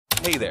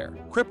Hey there,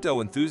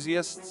 crypto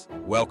enthusiasts!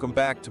 Welcome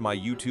back to my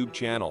YouTube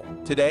channel.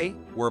 Today,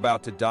 we're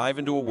about to dive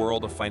into a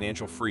world of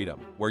financial freedom,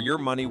 where your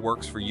money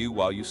works for you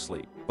while you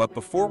sleep. But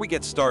before we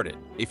get started,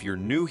 if you're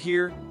new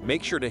here,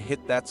 make sure to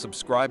hit that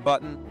subscribe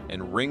button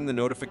and ring the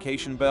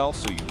notification bell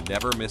so you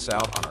never miss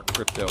out on our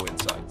crypto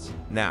insights.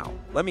 Now,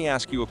 let me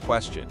ask you a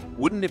question.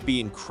 Wouldn't it be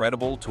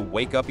incredible to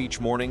wake up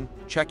each morning,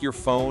 check your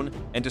phone,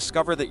 and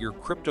discover that your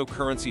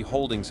cryptocurrency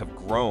holdings have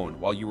grown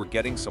while you were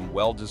getting some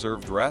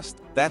well-deserved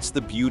rest? That's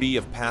the beauty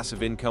of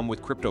passive income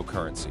with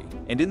cryptocurrency.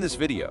 And in this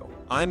video,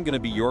 I'm going to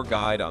be your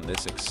guide on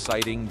this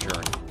exciting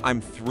journey. I'm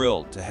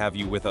thrilled to have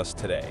you with us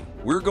today.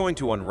 We're going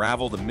to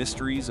unravel the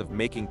mysteries of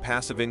making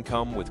passive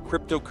income with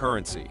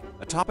cryptocurrency,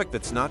 a topic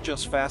that's not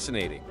just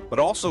fascinating, but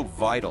also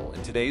vital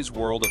in today's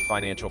world of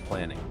financial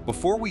planning.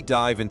 Before we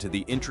dive into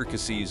the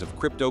intricacies of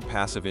crypto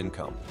passive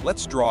income,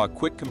 let's draw a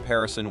quick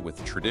comparison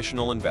with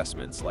traditional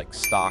investments like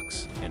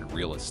stocks and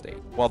real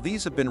estate. While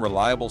these have been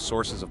reliable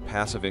sources of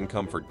passive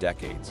income for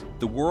decades,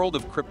 the world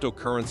of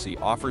cryptocurrency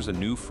offers a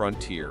new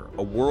frontier,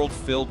 a world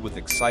filled with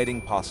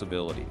exciting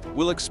possibilities.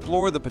 We'll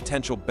explore the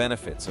potential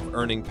benefits of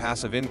earning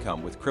passive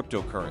income with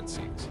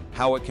cryptocurrencies,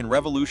 how it can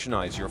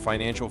revolutionize your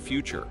financial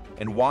future,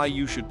 and why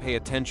you should pay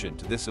attention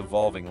to this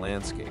evolving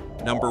landscape.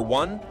 Number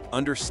 1,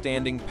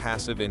 understanding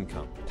passive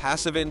income.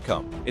 Passive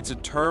income, it's a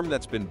term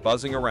that's been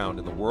buzzing around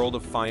in the world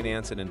of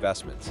finance and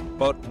investments.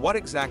 But what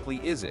exactly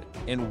is it,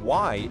 and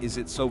why is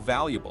it so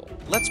valuable?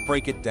 Let's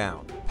break it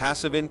down.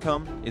 Passive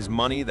income is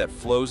money that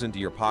flows into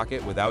your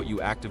pocket without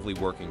you actively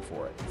working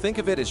for it. Think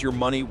of it as your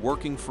money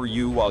working for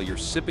you while you're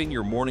sipping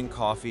your morning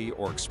coffee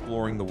or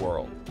exploring the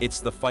world. It's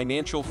the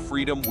financial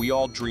freedom we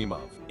all dream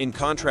of. In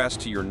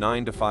contrast to your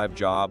 9-to-5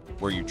 job,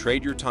 where you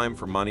trade your time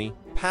for money,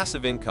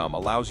 passive income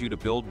allows you to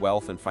build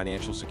wealth and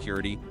financial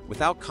security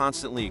without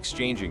constantly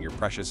exchanging your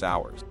precious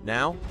hours.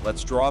 Now,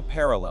 let's draw a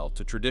parallel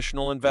to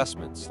traditional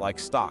investments like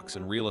stocks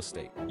and real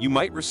estate. You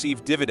might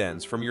receive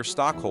dividends from your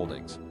stock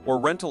holdings or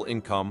rental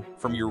income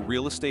from your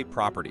real estate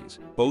properties,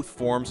 both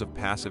forms of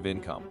passive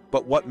income.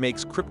 But what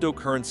makes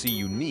cryptocurrency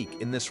unique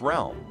in this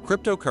realm?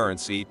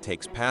 Cryptocurrency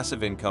takes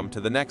passive income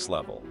to the next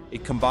level.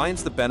 It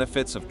combines the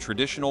benefits of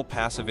traditional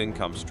passive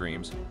income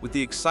streams with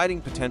the exciting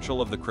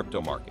potential of the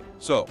crypto market.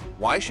 So,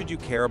 why should you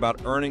care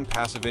about earning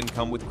passive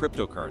income with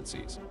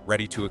cryptocurrencies?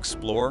 Ready to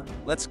explore?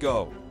 Let's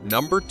go!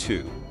 Number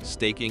 2,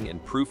 staking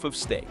and proof of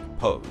stake,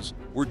 POS.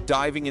 We're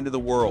diving into the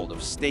world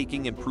of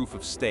staking and proof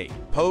of stake.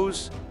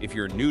 POS, if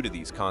you're new to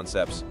these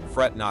concepts,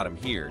 fret not, I'm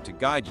here to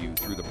guide you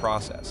through the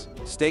process.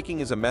 Staking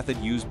is a method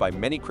used by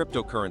many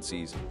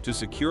cryptocurrencies to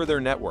secure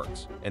their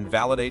networks and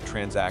validate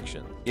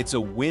transactions. It's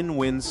a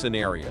win-win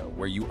scenario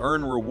where you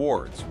earn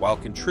rewards while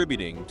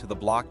contributing to the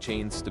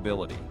blockchain's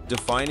stability.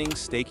 Defining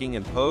staking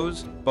and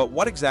POS, but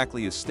what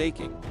exactly is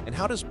staking and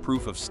how does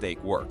proof of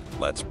stake work?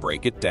 Let's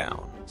break it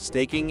down.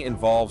 Staking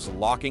involves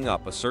locking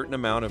up a certain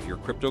amount of your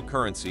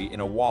cryptocurrency in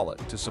a wallet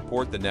to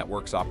support the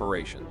network's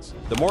operations.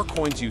 The more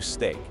coins you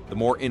stake, the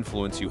more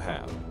influence you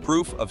have.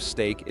 Proof of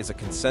stake is a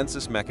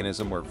consensus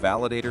mechanism where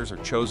validators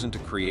are chosen to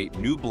create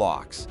new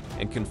blocks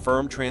and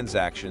confirm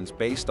transactions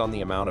based on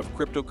the amount of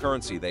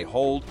cryptocurrency they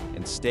hold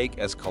and stake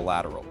as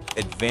collateral.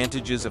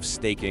 Advantages of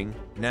staking.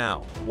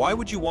 Now, why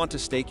would you want to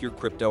stake your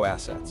crypto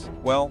assets?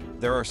 Well,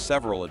 there are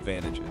several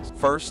advantages.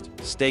 First,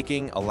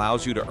 staking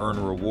allows you to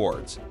earn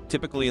rewards,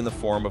 typically in the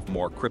form of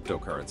more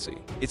cryptocurrency.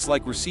 It's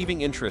like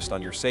receiving interest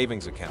on your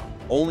savings account,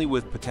 only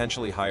with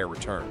potentially higher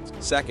returns.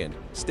 Second,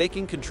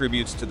 staking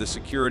contributes to the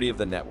security of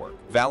the network.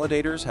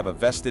 Validators have a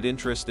vested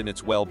interest in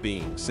its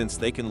well-being since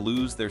they can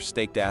lose their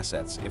staked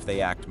assets if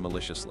they act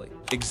maliciously.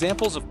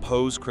 Examples of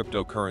POS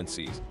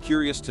cryptocurrencies.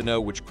 Curious to know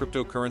which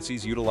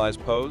cryptocurrencies utilize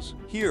POS?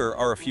 Here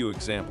are a few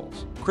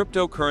examples.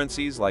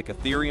 Cryptocurrencies like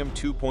Ethereum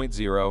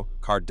 2.0,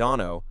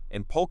 Cardano,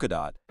 and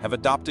Polkadot have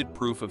adopted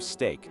proof of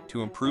stake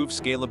to improve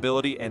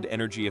scalability and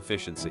energy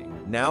efficiency.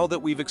 Now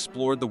that we've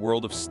explored the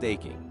world of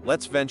staking,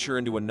 let's venture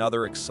into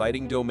another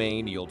exciting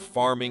domain: yield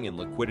farming and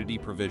liquidity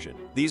provision.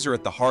 These are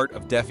at the heart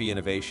of DeFi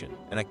innovation,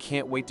 and I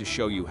can't wait to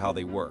show you how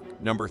they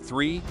work. Number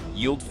 3,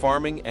 yield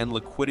farming and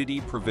liquidity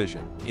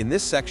provision. In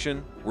this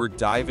section, we're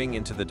diving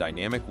into the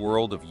dynamic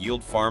world of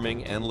yield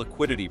farming and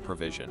liquidity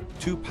provision,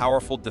 two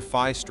powerful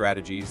DeFi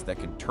strategies that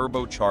can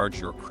turbocharge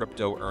your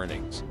crypto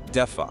earnings.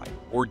 DeFi,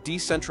 or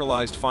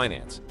decentralized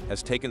finance,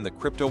 has taken the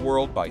crypto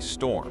world by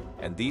storm,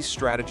 and these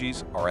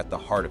strategies are at the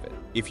heart of it.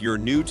 If you're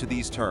new to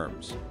these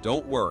terms,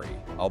 don't worry,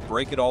 I'll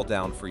break it all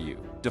down for you.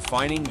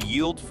 Defining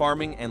yield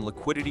farming and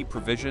liquidity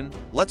provision,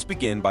 let's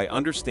begin by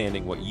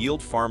understanding what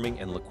yield farming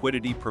and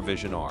liquidity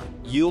provision are.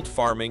 Yield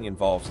farming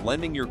involves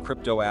lending your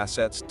crypto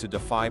assets to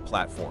DeFi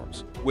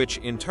platforms, which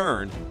in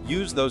turn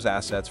use those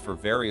assets for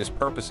various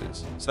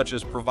purposes, such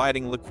as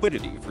providing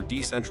liquidity for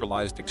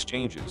decentralized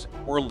exchanges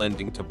or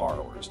lending to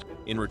borrowers.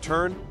 In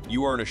return,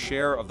 you earn a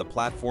share of the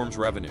platform's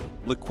revenue.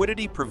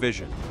 Liquidity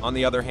provision, on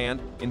the other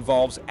hand,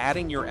 involves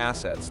adding your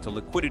assets to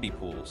liquidity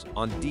pools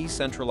on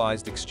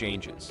decentralized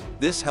exchanges.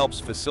 This helps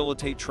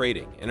facilitate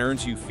trading and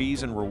earns you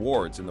fees and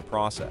rewards in the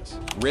process.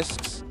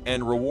 Risks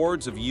and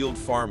rewards of yield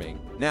farming.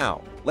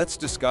 Now, let's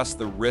discuss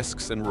the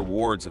risks and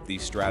rewards of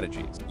these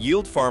strategies.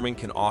 Yield farming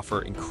can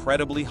offer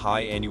incredibly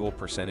high annual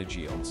percentage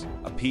yields.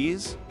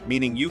 Appease,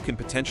 meaning you can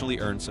potentially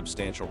earn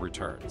substantial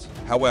returns.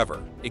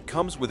 However, it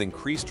comes with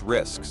increased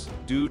risks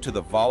due to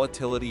the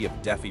volatility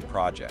of DeFi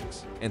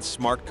projects and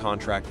smart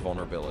contract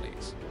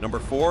vulnerabilities. Number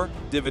 4,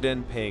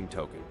 dividend-paying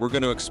token. We're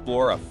going to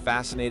explore a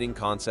fascinating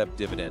concept: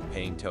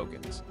 dividend-paying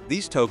tokens.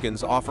 These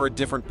tokens offer a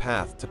different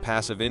path to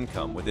passive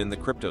income within the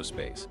crypto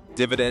space.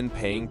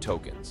 Dividend-paying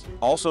tokens,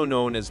 also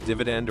known as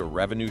dividend or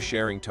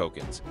revenue-sharing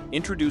tokens,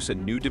 introduce a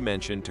new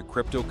dimension to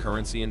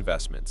cryptocurrency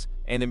investments,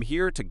 and I'm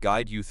here to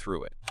guide you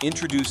through it.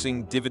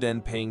 Introducing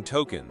dividend-paying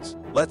tokens.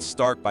 Let's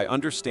start by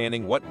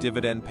understanding what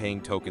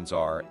dividend-paying tokens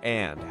are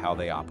and how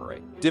they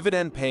operate.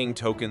 Dividend-paying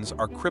tokens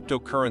are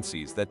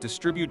cryptocurrencies that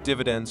distribute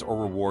dividends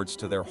or rewards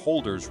to their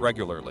holders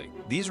regularly.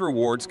 These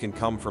rewards can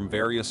come from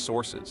various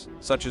sources,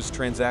 such as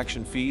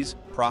transaction fees,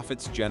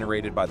 profits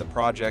generated by the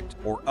project,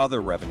 or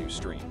other revenue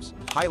streams.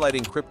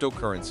 Highlighting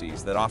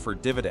cryptocurrencies that offer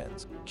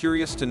dividends.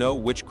 Curious to know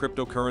which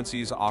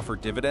cryptocurrencies offer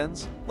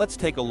dividends? Let's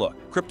take a look.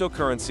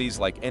 Cryptocurrencies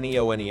like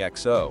NEO and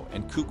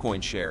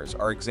KuCoin shares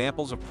are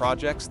examples of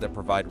projects that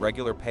provide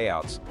regular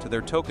payouts to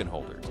their token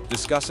holders.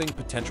 Discussing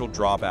potential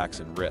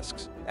drawbacks and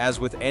risks. As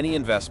with any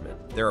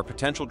investment, there are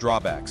potential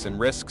drawbacks and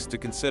risks to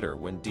consider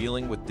when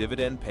dealing with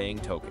dividend-paying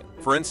token.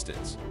 For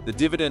instance, the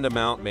dividend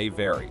amount may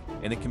vary,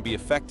 and it can be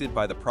affected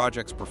by the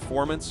project's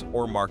performance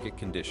or market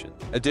condition.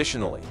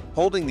 Additionally,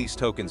 holding these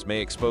tokens may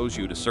expose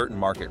you to certain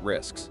market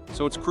risks,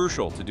 so it's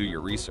crucial to do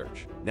your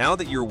research. Now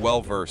that you're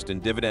well-versed in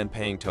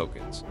dividend-paying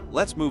tokens,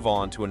 let's move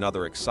on to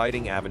another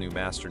exciting avenue: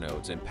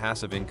 masternodes and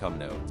passive income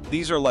nodes.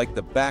 These are like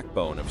the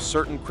backbone of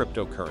certain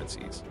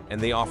cryptocurrencies, and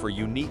they offer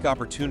unique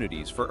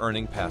opportunities for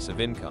earning passive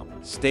income.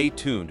 Stay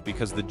tuned,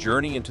 because the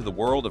journey into the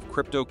world of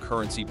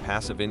cryptocurrency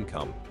passive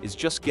income is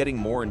just getting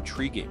more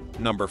intriguing.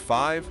 Number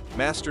 5,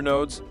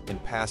 masternodes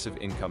and passive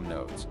income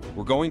nodes.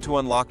 We're going to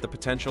unlock the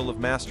potential of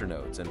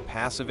masternodes and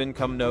passive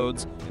income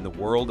nodes in the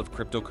world of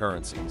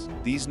cryptocurrencies.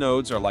 These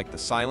nodes are like the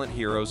silent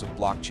heroes of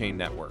blockchain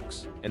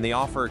networks, and they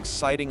offer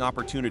exciting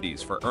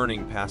opportunities for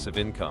earning passive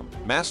income.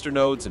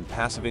 Masternodes and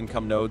passive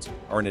income nodes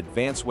are an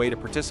advanced way to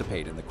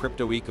participate in the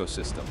crypto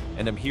ecosystem,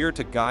 and I'm here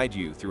to guide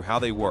you through how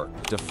they work.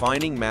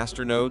 Defining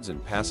masternodes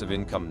and passive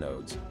income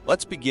nodes.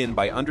 Let's begin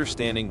by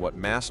understanding what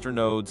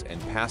masternodes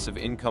and passive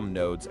income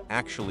nodes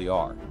actually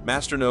are.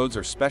 Masternodes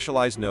are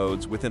specialized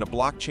nodes within a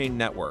blockchain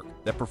network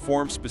that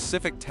perform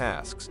specific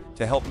tasks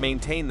to help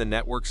maintain the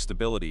network's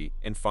stability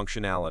and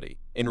functionality.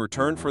 In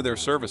return for their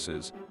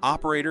services,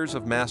 operators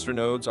of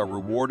masternodes are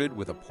rewarded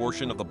with a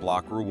portion of the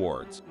block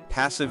rewards.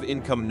 Passive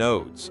income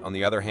nodes, on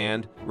the other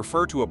hand,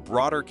 refer to a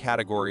broader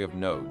category of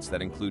nodes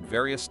that include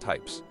various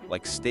types,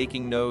 like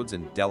staking nodes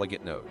and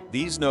delegate nodes.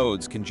 These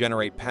nodes can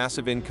generate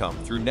passive income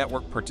through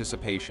network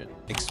participation.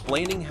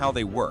 Explaining how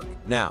they work.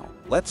 Now,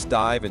 let's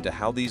dive into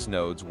how these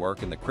nodes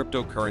work in the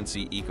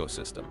cryptocurrency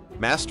ecosystem.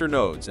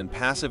 Masternodes and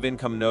passive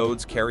income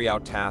nodes carry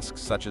out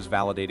tasks such as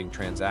validating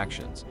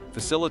transactions,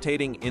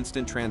 facilitating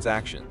instant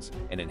transactions,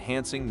 and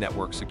enhancing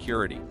network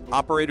security.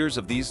 Operators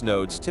of these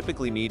nodes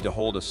typically need to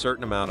hold a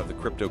certain amount of the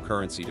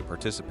cryptocurrency to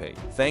participate.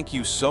 Thank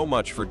you so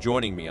much for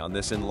joining me on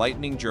this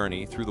enlightening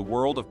journey through the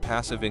world of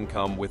passive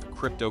income with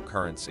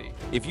cryptocurrency.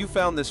 If you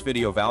found this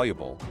video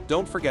valuable,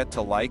 don't forget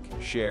to like,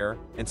 share,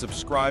 and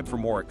subscribe for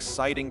more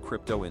exciting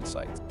crypto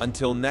insights.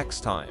 Until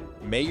next time,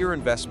 may your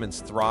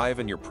investments thrive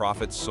and your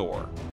profits soar.